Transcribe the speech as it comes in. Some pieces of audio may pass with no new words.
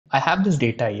I have this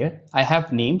data here. I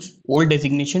have names, old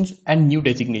designations and new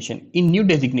designation. In new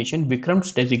designation,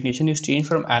 Vikram's designation is changed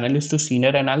from analyst to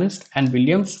senior analyst and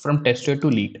Williams from tester to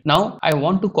lead. Now I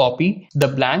want to copy the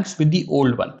blanks with the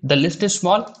old one. The list is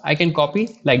small, I can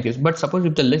copy like this, but suppose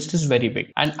if the list is very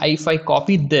big and if I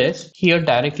copy this here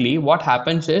directly, what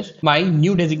happens is my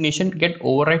new designation get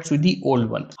overwrites with the old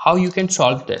one. How you can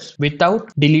solve this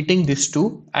without deleting this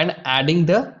two and adding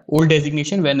the old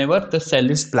designation whenever the cell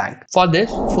is blank? For this,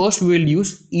 first we will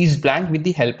use ISBLANK with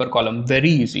the helper column. Very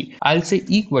easy. I'll say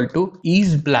equal to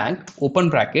ISBLANK open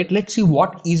bracket. Let's see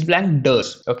what ISBLANK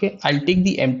does. Okay, I'll take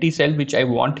the empty cell which I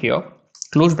want here,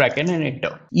 close bracket and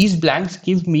enter. ISBLANKs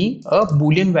give me a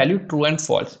boolean value true and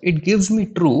false. It gives me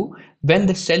true when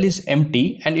the cell is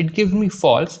empty and it gives me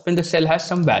false when the cell has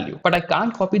some value. But I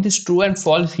can't copy this true and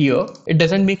false here. It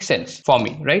doesn't make sense for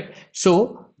me, right?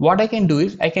 So what I can do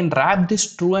is I can wrap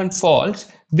this true and false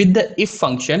with the if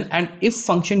function, and if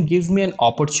function gives me an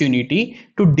opportunity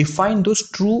to define those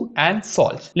true and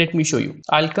false. Let me show you.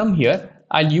 I'll come here.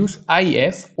 I'll use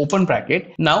if open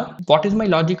bracket. Now, what is my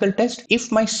logical test?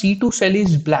 If my C2 cell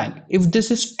is blank, if this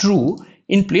is true,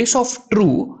 in place of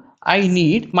true, I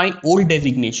need my old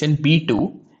designation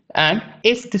B2. And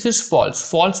if this is false,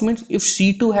 false means if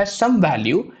C2 has some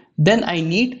value, then I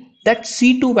need that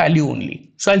C2 value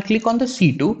only. So I'll click on the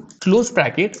C2, close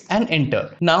bracket and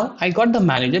enter. Now I got the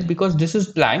manager because this is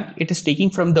blank. It is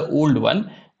taking from the old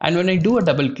one. And when I do a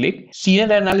double click,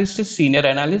 senior analyst is senior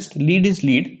analyst, lead is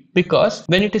lead, because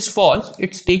when it is false,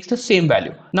 it takes the same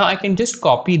value. Now I can just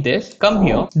copy this, come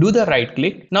here, do the right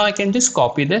click. Now I can just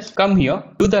copy this, come here,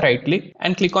 do the right click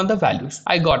and click on the values.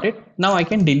 I got it. Now I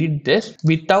can delete this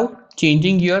without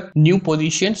changing your new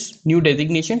positions, new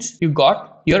designations. You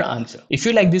got your answer. If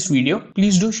you like this video,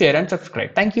 please do share and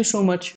subscribe. Thank you so much.